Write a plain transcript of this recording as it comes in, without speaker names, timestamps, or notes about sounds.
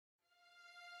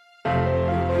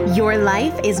Your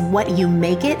life is what you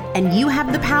make it, and you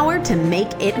have the power to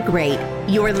make it great.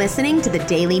 You're listening to the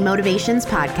Daily Motivations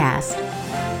Podcast.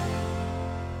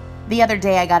 The other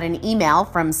day, I got an email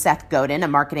from Seth Godin, a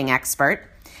marketing expert,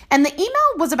 and the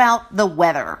email was about the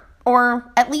weather,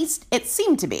 or at least it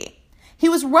seemed to be. He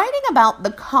was writing about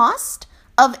the cost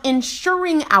of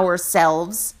insuring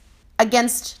ourselves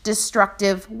against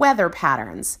destructive weather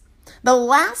patterns. The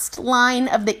last line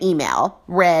of the email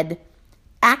read,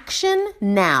 "Action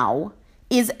now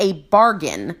is a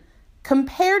bargain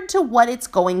compared to what it's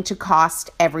going to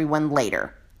cost everyone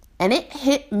later." And it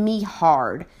hit me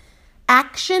hard.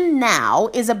 Action now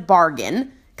is a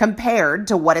bargain compared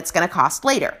to what it's going to cost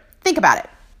later. Think about it.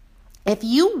 If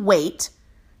you wait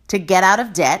to get out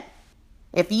of debt,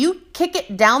 if you kick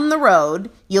it down the road,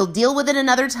 you'll deal with it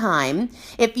another time.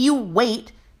 If you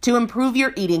wait to improve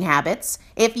your eating habits,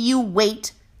 if you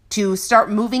wait to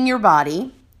start moving your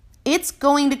body, it's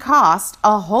going to cost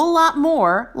a whole lot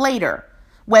more later,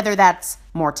 whether that's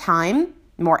more time,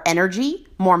 more energy,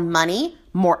 more money,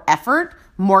 more effort,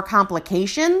 more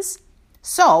complications.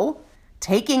 So,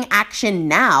 taking action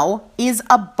now is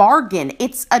a bargain.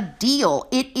 It's a deal.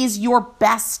 It is your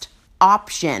best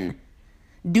option.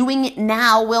 Doing it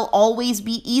now will always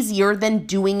be easier than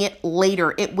doing it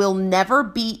later. It will never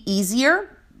be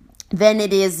easier than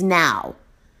it is now.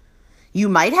 You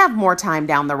might have more time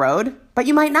down the road, but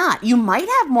you might not. You might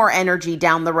have more energy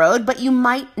down the road, but you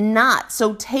might not.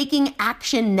 So taking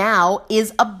action now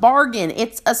is a bargain.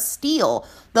 It's a steal.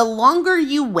 The longer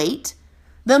you wait,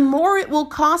 the more it will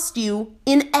cost you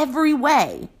in every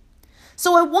way.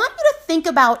 So I want you to think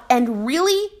about and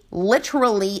really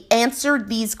literally answer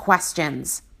these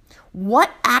questions.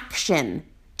 What action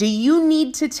do you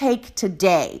need to take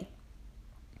today?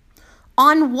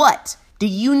 On what do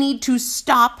you need to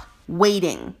stop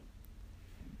waiting?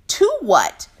 To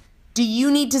what do you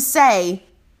need to say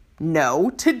no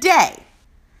today?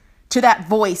 To that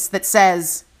voice that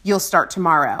says you'll start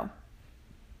tomorrow.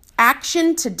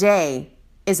 Action today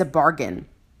is a bargain.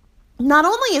 Not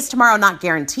only is tomorrow not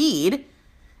guaranteed,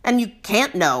 and you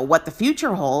can't know what the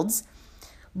future holds,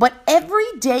 but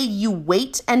every day you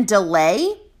wait and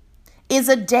delay is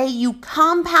a day you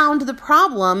compound the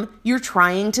problem you're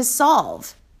trying to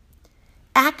solve.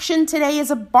 Action today is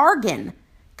a bargain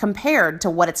compared to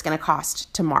what it's going to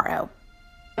cost tomorrow.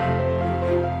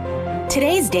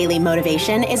 Today's Daily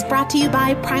Motivation is brought to you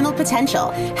by Primal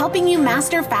Potential, helping you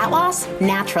master fat loss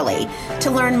naturally. To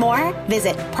learn more,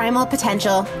 visit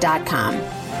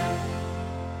primalpotential.com.